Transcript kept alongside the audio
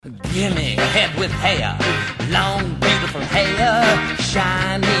Gimme a head with hair, long beautiful hair,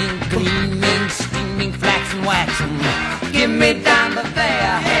 shining, gleaming, steaming, flaxen, waxen. Gimme down to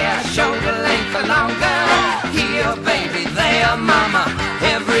there, hair, shoulder length or longer. Here, baby, there, mama,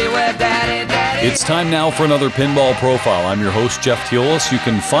 everywhere, daddy, daddy. It's time now for another Pinball Profile. I'm your host, Jeff Teolis. You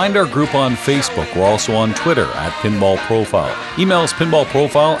can find our group on Facebook. We're also on Twitter at Pinball Profile. Email us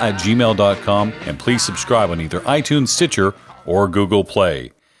pinballprofile@gmail.com, and please subscribe on either iTunes, Stitcher, or Google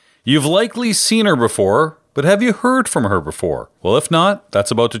Play. You've likely seen her before, but have you heard from her before? Well, if not, that's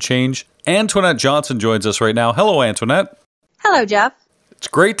about to change. Antoinette Johnson joins us right now. Hello, Antoinette. Hello, Jeff. It's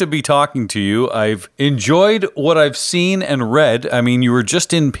great to be talking to you. I've enjoyed what I've seen and read. I mean, you were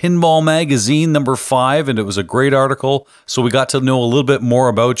just in Pinball Magazine number 5, and it was a great article, so we got to know a little bit more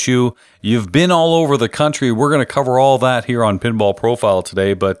about you. You've been all over the country. We're going to cover all that here on Pinball Profile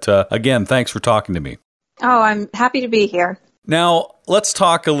today, but again, thanks for talking to me. Oh, I'm happy to be here. Now, let's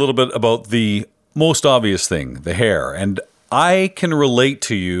talk a little bit about the most obvious thing, the hair. And I can relate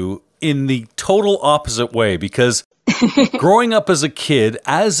to you in the total opposite way because growing up as a kid,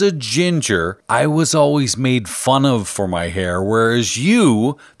 as a ginger, I was always made fun of for my hair. Whereas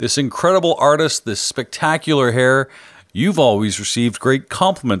you, this incredible artist, this spectacular hair, you've always received great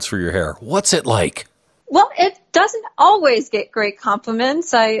compliments for your hair. What's it like? Well, it doesn't always get great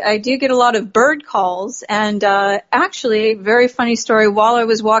compliments. I do get a lot of bird calls. And actually, very funny story, while I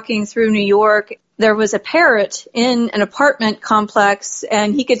was walking through New York, there was a parrot in an apartment complex,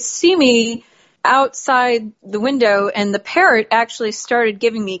 and he could see me outside the window, and the parrot actually started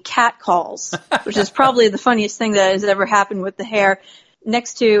giving me cat calls, which is probably the funniest thing that has ever happened with the hair.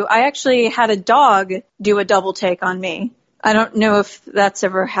 Next to, I actually had a dog do a double take on me. I don't know if that's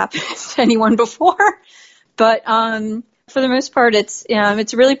ever happened to anyone before. But for the most part, it's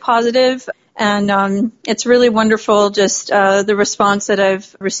really positive, and it's really wonderful, just the response that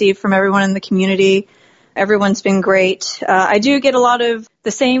I've received from everyone in the community. Everyone's been great. I do get a lot of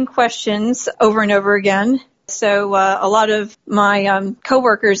the same questions over and over again. So a lot of my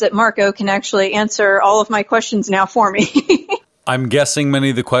coworkers at Marco can actually answer all of my questions now for me. I'm guessing many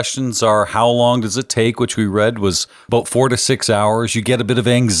of the questions are, how long does it take, which we read was about 4 to 6 hours. You get a bit of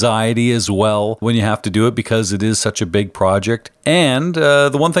anxiety as well when you have to do it because it is such a big project. And the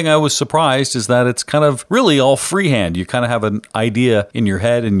one thing I was surprised is that it's kind of really all freehand. You kind of have an idea in your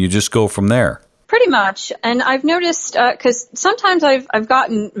head and you just go from there. Pretty much. And I've noticed, because sometimes I've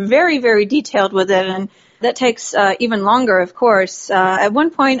gotten very, very detailed with it, and that takes even longer, of course. At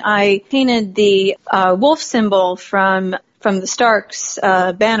one point, I painted the wolf symbol from the Starks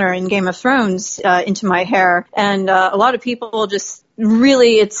banner in Game of Thrones into my hair. And a lot of people just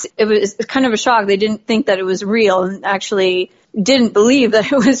really, it was kind of a shock. They didn't think that it was real and actually didn't believe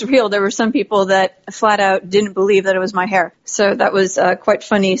that it was real. There were some people that flat out didn't believe that it was my hair. So that was quite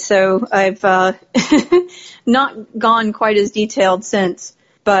funny. So I've not gone quite as detailed since.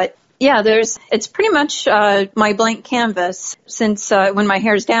 But yeah, it's pretty much my blank canvas. Since when my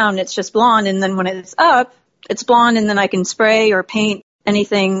hair's down, it's just blonde. And then when it's up, it's blonde, and then I can spray or paint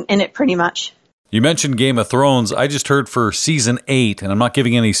anything in it pretty much. You mentioned Game of Thrones. I just heard for season 8, and I'm not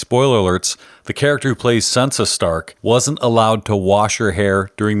giving any spoiler alerts, the character who plays Sansa Stark wasn't allowed to wash her hair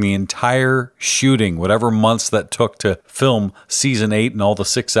during the entire shooting, whatever months that took to film season 8 and all the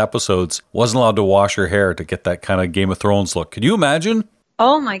 6 episodes, wasn't allowed to wash her hair to get that kind of Game of Thrones look. Could you imagine?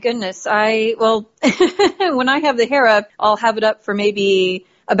 Oh my goodness. When I have the hair up, I'll have it up for maybe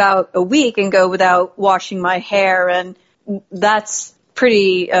about a week and go without washing my hair, and that's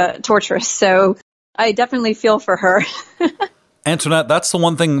pretty torturous. So I definitely feel for her. Antoinette, that's the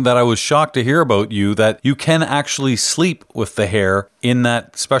one thing that I was shocked to hear about you, that you can actually sleep with the hair in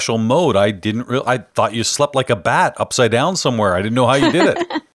that special mode. I thought you slept like a bat upside down somewhere. I didn't know how you did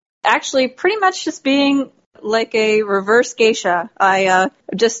it. Actually, pretty much just being like a reverse geisha. I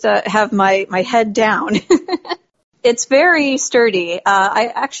just have my head down. It's very sturdy.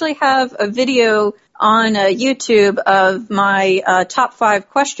 I actually have a video on YouTube of my top 5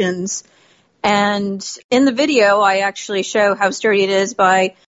 questions. And in the video, I actually show how sturdy it is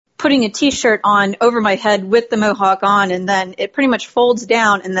by putting a T-shirt on over my head with the mohawk on, and then it pretty much folds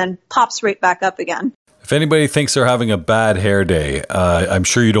down and then pops right back up again. If anybody thinks they're having a bad hair day, I'm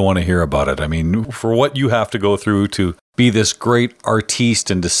sure you don't want to hear about it. I mean, for what you have to go through to be this great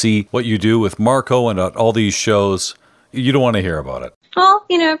artiste and to see what you do with Marco and all these shows, you don't want to hear about it. Well,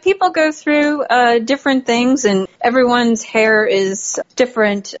 people go through different things, and everyone's hair is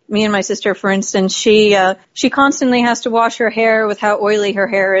different. Me and my sister, for instance, she constantly has to wash her hair with how oily her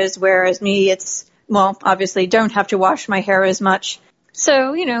hair is, whereas me, obviously don't have to wash my hair as much.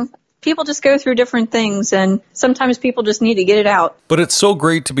 So, people just go through different things, and sometimes people just need to get it out. But it's so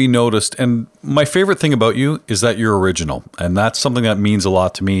great to be noticed. And my favorite thing about you is that you're original. And that's something that means a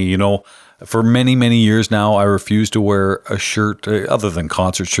lot to me. You know, for many, many years now, I refuse to wear a shirt other than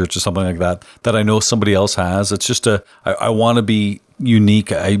concert shirts or something like that I know somebody else has. It's just I want to be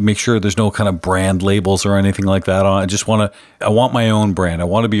unique. I make sure there's no kind of brand labels or anything like that on. I want my own brand. I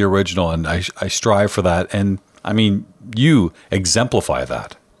want to be original, and I strive for that. And I mean, you exemplify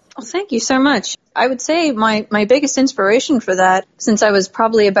that. Well, thank you so much. I would say my biggest inspiration for that, since I was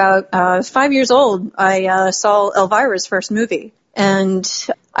probably about 5 years old, I saw Elvira's first movie. And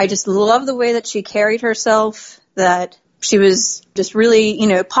I just love the way that she carried herself, that she was just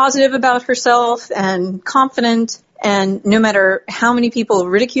really, positive about herself and confident. And no matter how many people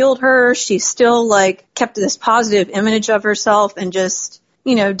ridiculed her, she still kept this positive image of herself and just,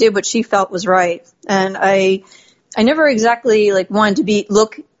 did what she felt was right. And I never exactly wanted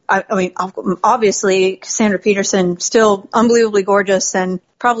to I mean, obviously Cassandra Peterson, still unbelievably gorgeous and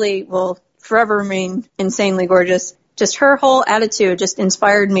probably will forever remain insanely gorgeous. Just her whole attitude just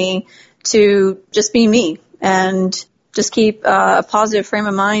inspired me to just be me and just keep a positive frame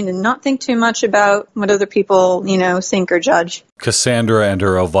of mind and not think too much about what other people, think or judge. Cassandra and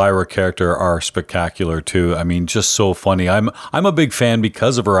her Elvira character are spectacular too. I mean, just so funny. I'm a big fan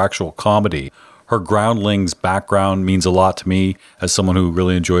because of her actual comedy. Her Groundlings background means a lot to me as someone who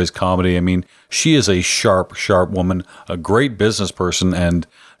really enjoys comedy. I mean, she is a sharp, sharp woman, a great business person, and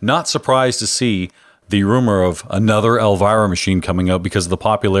not surprised to see the rumor of another Elvira machine coming out because of the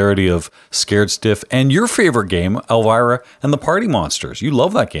popularity of Scared Stiff and your favorite game, Elvira and the Party Monsters. You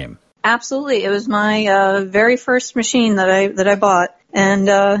love that game. Absolutely. It was my very first machine that I bought. And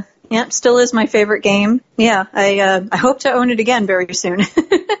it still is my favorite game. Yeah, I hope to own it again very soon.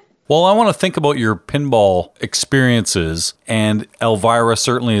 Well, I want to think about your pinball experiences, and Elvira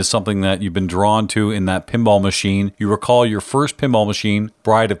certainly is something that you've been drawn to in that pinball machine. You recall your first pinball machine,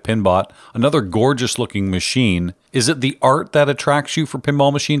 Bride of Pinbot, another gorgeous-looking machine. Is it the art that attracts you for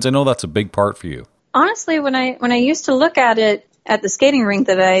pinball machines? I know that's a big part for you. Honestly, when I used to look at it at the skating rink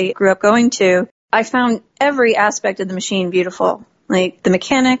that I grew up going to, I found every aspect of the machine beautiful. Like the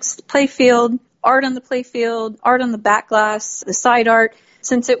mechanics, the playfield, art on the playfield, art on the back glass, the side art.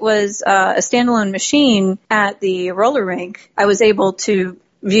 Since it was a standalone machine at the roller rink, I was able to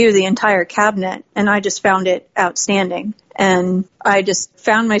view the entire cabinet, and I just found it outstanding. And I just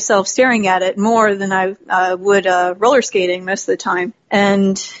found myself staring at it more than I would roller skating most of the time.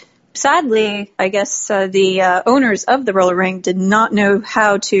 And sadly, I guess the owners of the roller rink did not know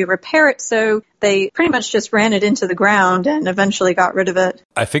how to repair it, so they pretty much just ran it into the ground and eventually got rid of it.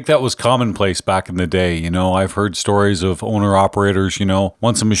 I think that was commonplace back in the day. I've heard stories of owner-operators,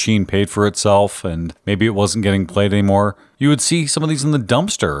 once a machine paid for itself and maybe it wasn't getting played anymore, you would see some of these in the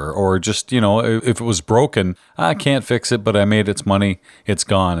dumpster, or just, if it was broken, I can't fix it, but I made its money, it's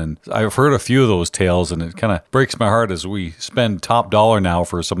gone. And I've heard a few of those tales, and it kind of breaks my heart as we spend top dollar now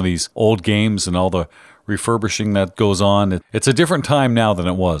for some of these old games and all the refurbishing that goes on. It's a different time now than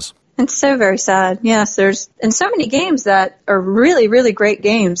it was. It's so very sad. Yes, there's so many games that are really, really great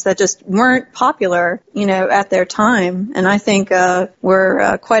games that just weren't popular, at their time. And I think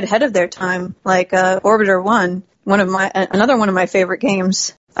we're quite ahead of their time, like Orbiter 1, another one of my favorite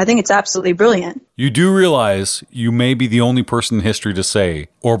games. I think it's absolutely brilliant. You do realize you may be the only person in history to say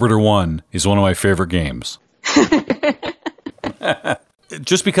Orbiter 1 is one of my favorite games.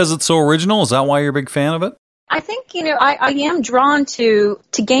 Just because it's so original? Is that why you're a big fan of it? I think, I am drawn to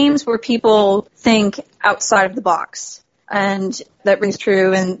games where people think outside of the box. And that rings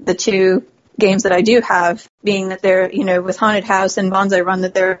true in the two games that I do have, being that they're, with Haunted House and Bonsai Run,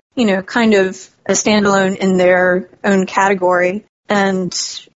 that they're, kind of a standalone in their own category. And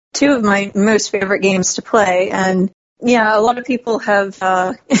two of my most favorite games to play. And yeah, a lot of people have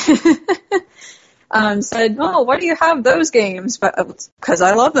said, oh, why do you have those games? But because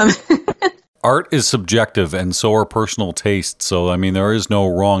I love them. Art is subjective, and so are personal tastes. So, I mean, there is no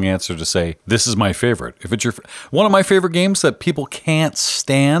wrong answer to say, this is my favorite. If it's one of my favorite games that people can't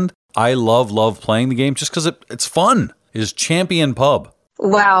stand, I love playing the game just because it's fun, is Champion Pub.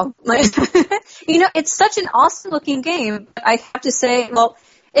 Wow. It's such an awesome looking game. I have to say, well,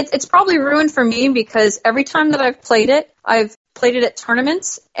 it's probably ruined for me because every time that I've played it at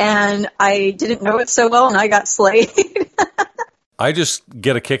tournaments, and I didn't know it so well, and I got slayed. I just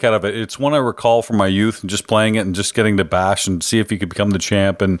get a kick out of it. It's one I recall from my youth and just playing it and just getting to bash and see if you could become the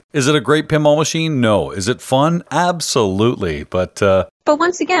champ. And is it a great pinball machine? No. Is it fun? Absolutely. But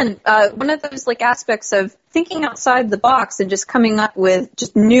once again, one of those aspects of thinking outside the box and just coming up with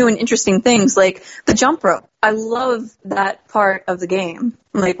just new and interesting things like the jump rope. I love that part of the game,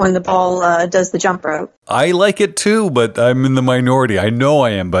 like when the ball does the jump rope. I like it too, but I'm in the minority. I know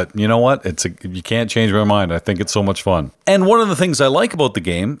I am, but you know what? You can't change my mind. I think it's so much fun. And one of the things I like about the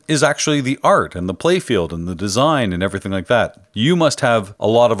game is actually the art and the playfield and the design and everything like that. You must have a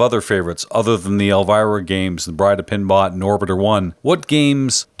lot of other favorites other than the Elvira games, the Bride of Pinbot and Orbiter 1. What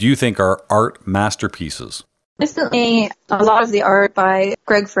games do you think are art masterpieces? Recently, a lot of the art by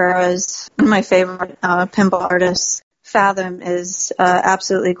Greg Ferrara is one of my favorite pinball artists. Fathom is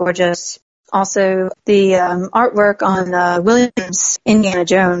absolutely gorgeous. Also, the artwork on Williams' Indiana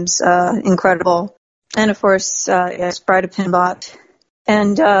Jones, incredible. And of course, yes, Bride of Pinbot.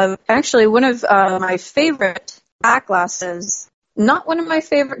 And actually, one of my favorite backglasses, not one of my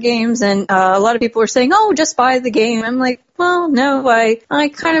favorite games, and a lot of people were saying, oh, just buy the game. I'm like, well, no, I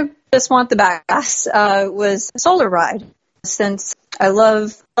kind of just want the backglass, was Solar Ride. Since I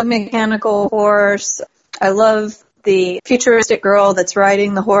love a mechanical horse, I love the futuristic girl that's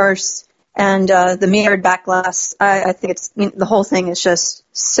riding the horse, and the mirrored backglass. I think the whole thing is just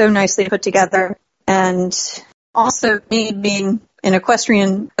so nicely put together. And also me being an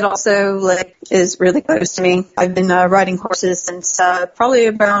equestrian, it also is really close to me. I've been riding horses since probably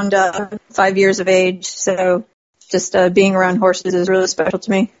around 5 years of age, so just being around horses is really special to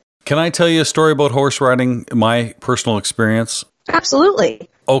me. Can I tell you a story about horse riding, my personal experience? Absolutely.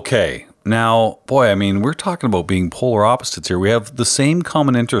 Okay. Now, boy, I mean, we're talking about being polar opposites here. We have the same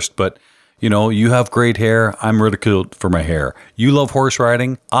common interest, but, you know, you have great hair. I'm ridiculed for my hair. You love horse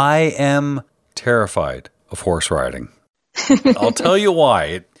riding. I am terrified of horse riding. I'll tell you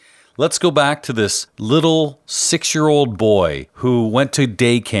why. Let's go back to this little 6-year-old boy who went to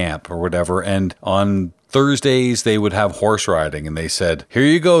day camp or whatever, and on Thursdays, they would have horse riding, and they said, here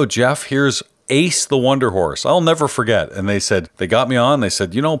you go, Jeff, here's Ace the Wonder Horse. I'll never forget. And they got me on, they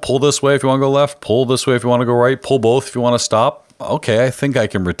said, you know, pull this way if you want to go left, pull this way if you want to go right, pull both if you want to stop. Okay, I think I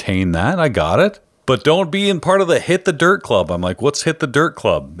can retain that. I got it. But don't be in part of the Hit the Dirt Club. I'm like, what's Hit the Dirt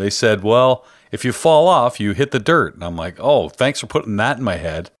Club? They said, well, if you fall off, you hit the dirt. And I'm like, oh, thanks for putting that in my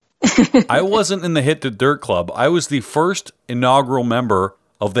head. I wasn't in the Hit the Dirt Club. I was the first inaugural member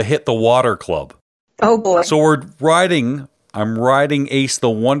of the Hit the Water Club. Oh, boy. So I'm riding Ace the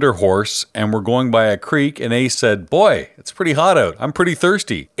Wonder Horse, and we're going by a creek, and Ace said, boy, it's pretty hot out. I'm pretty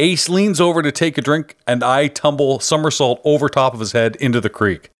thirsty. Ace leans over to take a drink, and I tumble somersault over top of his head into the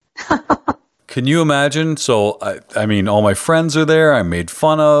creek. Can you imagine? So, I mean, all my friends are there. I'm made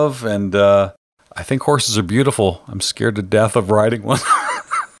fun of, and I think horses are beautiful. I'm scared to death of riding one.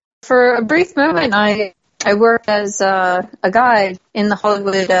 For a brief moment, I worked as a guide in the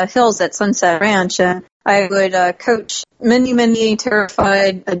Hollywood Hills at Sunset Ranch, and I would coach many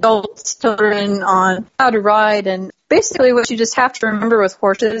terrified adults, children on how to ride. And basically what you just have to remember with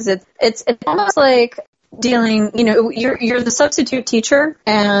horses, it's almost like dealing, you know, you're the substitute teacher,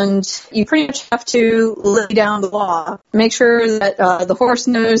 and you pretty much have to lay down the law. Make sure that the horse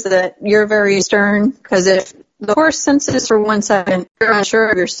knows that you're very stern, because if the horse senses for 1 second you're unsure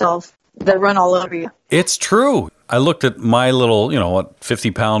of yourself, they'll run all over you. It's true. I looked at my little,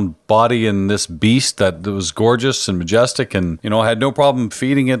 50-pound body and this beast that was gorgeous and majestic, and, I had no problem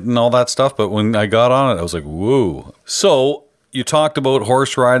feeding it and all that stuff. But when I got on it, I was like, whoa. So you talked about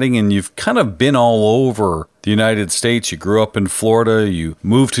horse riding, and you've kind of been all over the United States. You grew up in Florida. You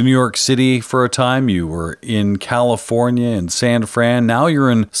moved to New York City for a time. You were in California and San Fran. Now you're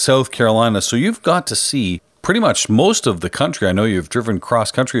in South Carolina. So you've got to see pretty much most of the country. I know you've driven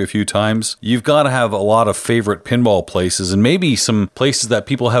cross country a few times. You've got to have a lot of favorite pinball places, and maybe some places that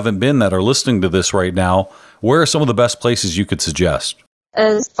people haven't been that are listening to this right now. Where are some of the best places you could suggest?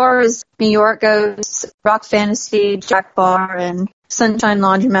 As far as New York goes, Rock Fantasy, Jack Bar, and Sunshine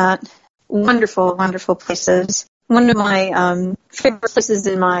Laundromat, wonderful places. One of my favorite places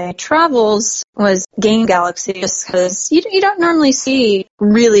in my travels was Game Galaxy, just because you don't normally see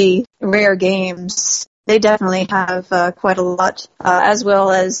really rare games. They definitely have quite a lot, as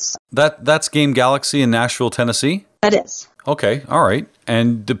well as... That's Game Galaxy in Nashville, Tennessee? That is. Okay, all right.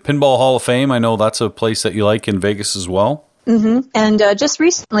 And the Pinball Hall of Fame, I know that's a place that you like in Vegas as well? Mm-hmm. And just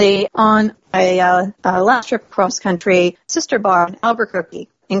recently on a last trip across country, Sister Bar in Albuquerque.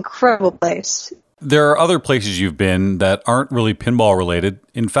 Incredible place. There are other places you've been that aren't really pinball related.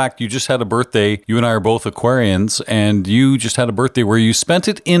 In fact, you just had a birthday. You and I are both Aquarians, and you just had a birthday where you spent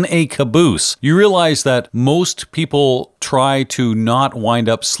it in a caboose. You realize that most people try to not wind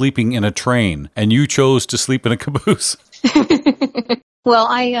up sleeping in a train, and you chose to sleep in a caboose. Well,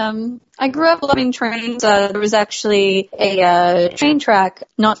 I grew up loving trains. There was actually a train track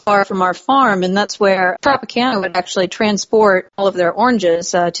not far from our farm, and that's where Tropicana would actually transport all of their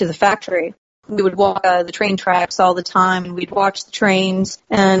oranges to the factory. We would walk the train tracks all the time, and we'd watch the trains.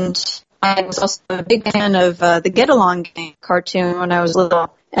 And I was also a big fan of the Get Along Gang cartoon when I was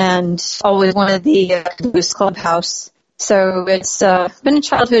little, and always wanted the Caboose Clubhouse. So it's been a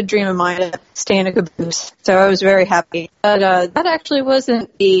childhood dream of mine to stay in a caboose. So I was very happy. But that actually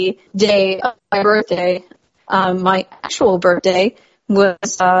wasn't the day of my birthday. My actual birthday was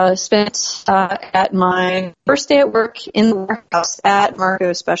spent at my first day at work in the warehouse at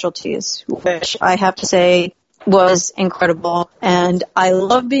Marco Specialties, which I have to say was incredible. And I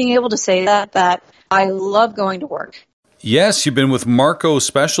love being able to say that I love going to work. Yes, you've been with Marco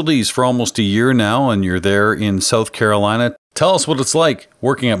Specialties for almost a year now, and you're there in South Carolina. Tell us what it's like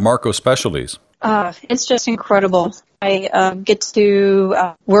working at Marco Specialties. It's just incredible. I get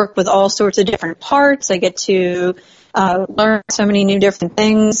to work with all sorts of different parts. I get to learn so many new different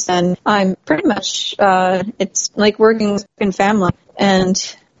things, and I'm pretty much, it's like working in family.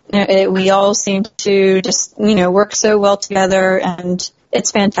 And we all seem to just, work so well together, and it's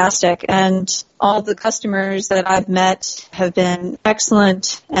fantastic. And all the customers that I've met have been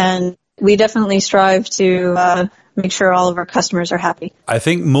excellent, and we definitely strive to make sure all of our customers are happy. I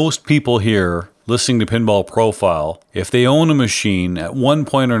think most people here listening to Pinball Profile, if they own a machine at one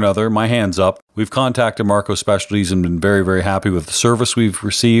point or another, my hand's up. We've contacted Marco Specialties and been very, very happy with the service we've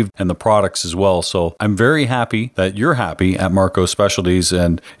received and the products as well. So I'm very happy that you're happy at Marco Specialties,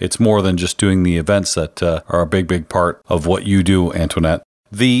 and it's more than just doing the events that are a big, big part of what you do, Antoinette.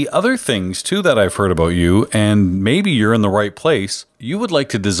 The other things, too, that I've heard about you, and maybe you're in the right place, you would like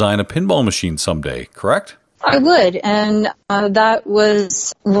to design a pinball machine someday, correct? I would, and that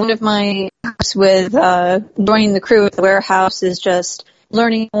was one of my hopes with joining the crew at the warehouse, is just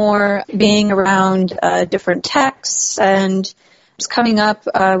learning more, being around different techs, and just coming up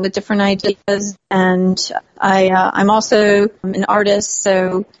with different ideas. And I'm also an artist,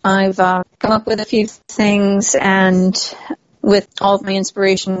 so I've come up with a few things, and with all of my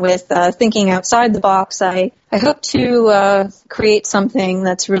inspiration with thinking outside the box, I hope to create something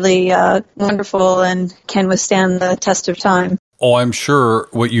that's really wonderful and can withstand the test of time. Oh, I'm sure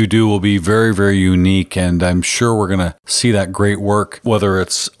what you do will be very, very unique, and I'm sure we're going to see that great work, whether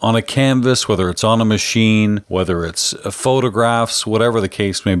it's on a canvas, whether it's on a machine, whether it's photographs, whatever the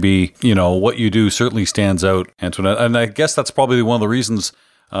case may be. What you do certainly stands out, Antoinette. And I guess that's probably one of the reasons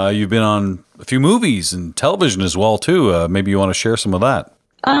you've been on a few movies and television as well, too. Maybe you want to share some of that.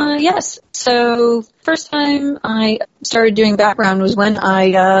 Yes. So first time I started doing background was when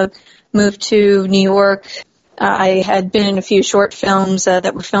I moved to New York. I had been in a few short films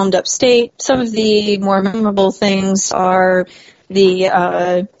that were filmed upstate. Some of the more memorable things are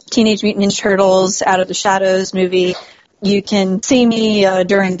the Teenage Mutant Ninja Turtles Out of the Shadows movie. You can see me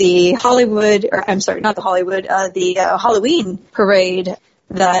during the Halloween parade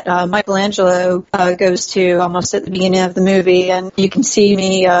that Michelangelo goes to almost at the beginning of the movie, and you can see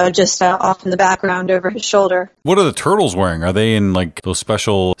me just off in the background over his shoulder. What are the turtles wearing? Are they in like those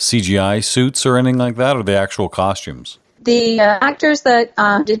special CGI suits or anything like that, or are they actual costumes? The actors that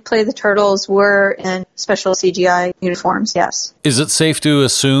did play the turtles were in special CGI uniforms, yes. Is it safe to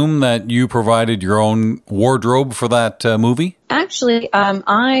assume that you provided your own wardrobe for that movie? Actually,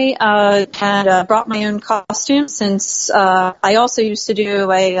 I had brought my own costume since I also used to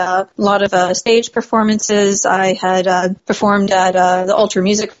do a lot of stage performances. I had performed at the Ultra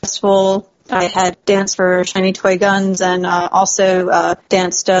Music Festival. I had danced for Shiny Toy Guns and also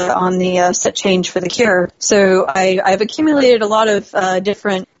danced on the set change for The Cure. So I've accumulated a lot of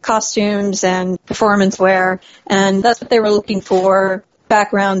different costumes and performance wear, and that's what they were looking for.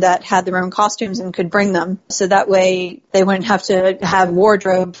 Background that had their own costumes and could bring them, so that way they wouldn't have to have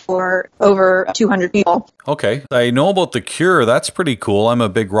wardrobe for over 200 people. Okay, I know about The Cure. That's pretty cool. I'm a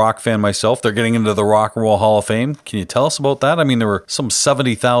big rock fan myself. They're getting into the Rock and Roll Hall of Fame. Can you tell us about that? I mean, there were some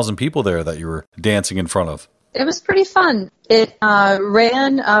 70,000 people there that you were dancing in front of. It was pretty fun. It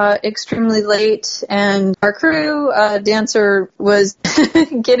ran extremely late, and our crew dancer was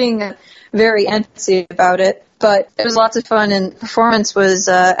getting very antsy about it. But it was lots of fun, and performance was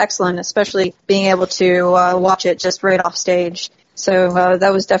excellent, especially being able to watch it just right off stage. So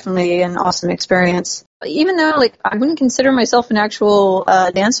that was definitely an awesome experience. Even though I wouldn't consider myself an actual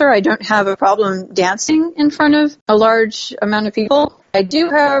dancer, I don't have a problem dancing in front of a large amount of people. I do,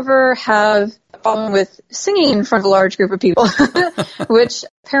 however, have problem with singing in front of a large group of people, which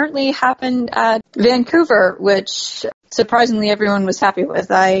apparently happened at Vancouver, which surprisingly everyone was happy with.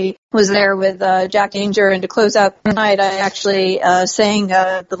 I was there with Jack Danger, and to close out the night, I actually sang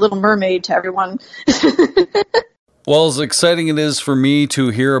The Little Mermaid to everyone. Well, as exciting it is for me to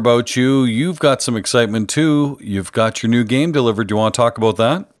hear about you, you've got some excitement too. You've got your new game delivered. Do you want to talk about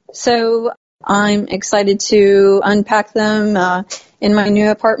that? So I'm excited to unpack them in my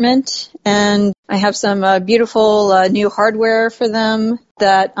new apartment, and I have some beautiful new hardware for them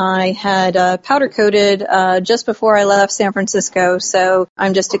that I had powder coated just before I left San Francisco. So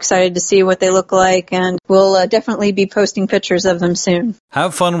I'm just excited to see what they look like, and we'll definitely be posting pictures of them soon.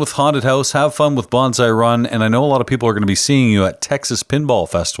 Have fun with Haunted House, have fun with Bonsai Run, and I know a lot of people are going to be seeing you at Texas Pinball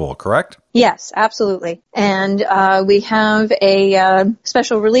Festival, correct? Yes, absolutely. And we have a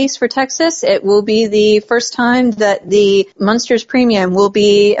special release for Texas. It will be the first time that the Munsters Premium will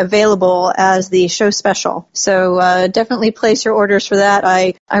be available as the show special. So definitely place your orders for that.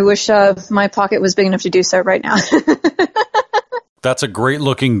 I wish my pocket was big enough to do so right now. That's a great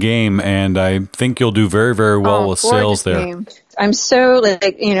looking game, and I think you'll do very, very well with sales there. Game. I'm so,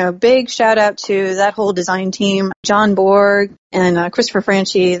 big shout out to that whole design team. John Borg and Christopher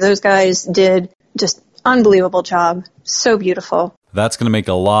Franchi. Those guys did just unbelievable job. So beautiful. That's going to make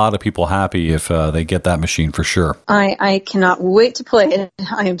a lot of people happy if they get that machine for sure. I cannot wait to play it.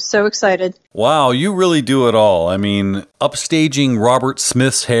 I am so excited. Wow, you really do it all. I mean, upstaging Robert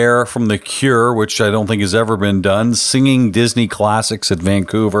Smith's hair from The Cure, which I don't think has ever been done, singing Disney classics at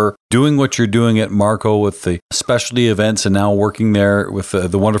Vancouver, doing what you're doing at Marco with the specialty events, and now working there with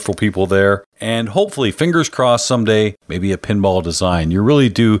the wonderful people there. And hopefully, fingers crossed someday, maybe a pinball design. You really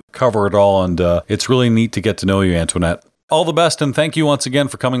do cover it all, and it's really neat to get to know you, Antoinette. All the best, and thank you once again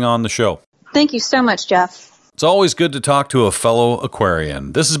for coming on the show. Thank you so much, Jeff. It's always good to talk to a fellow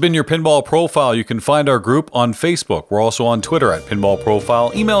Aquarian. This has been your Pinball Profile. You can find our group on Facebook. We're also on Twitter at Pinball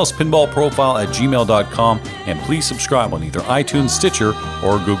Profile. Email us pinballprofile@gmail.com, and please subscribe on either iTunes, Stitcher,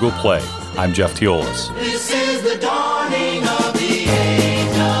 or Google Play. I'm Jeff Teolis.